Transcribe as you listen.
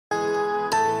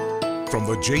From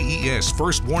the JES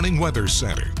First Warning Weather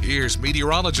Center, here's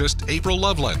meteorologist April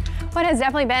Loveland. What has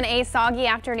definitely been a soggy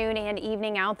afternoon and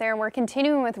evening out there. We're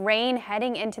continuing with rain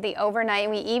heading into the overnight.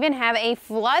 We even have a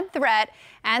flood threat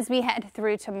as we head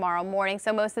through tomorrow morning.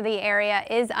 So most of the area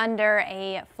is under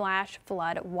a flash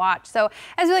flood watch. So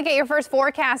as we look at your first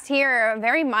forecast here,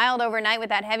 very mild overnight with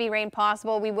that heavy rain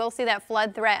possible. We will see that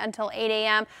flood threat until 8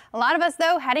 a.m. A lot of us,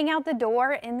 though, heading out the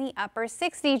door in the upper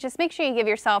 60s. Just make sure you give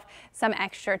yourself some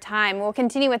extra time. We'll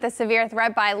continue with the severe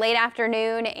threat by late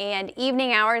afternoon and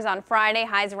evening hours on Friday.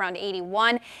 Highs around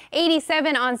 81,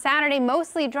 87 on Saturday.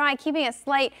 Mostly dry, keeping a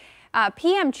slight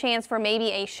PM chance for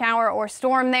maybe a shower or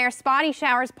storm there. Spotty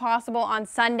showers possible on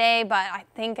Sunday, but I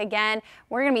think, again,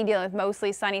 we're going to be dealing with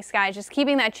mostly sunny skies. Just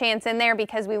keeping that chance in there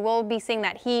because we will be seeing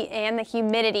that heat and the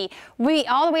humidity.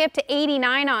 All the way up to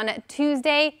 89 on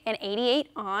Tuesday and 88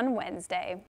 on Wednesday.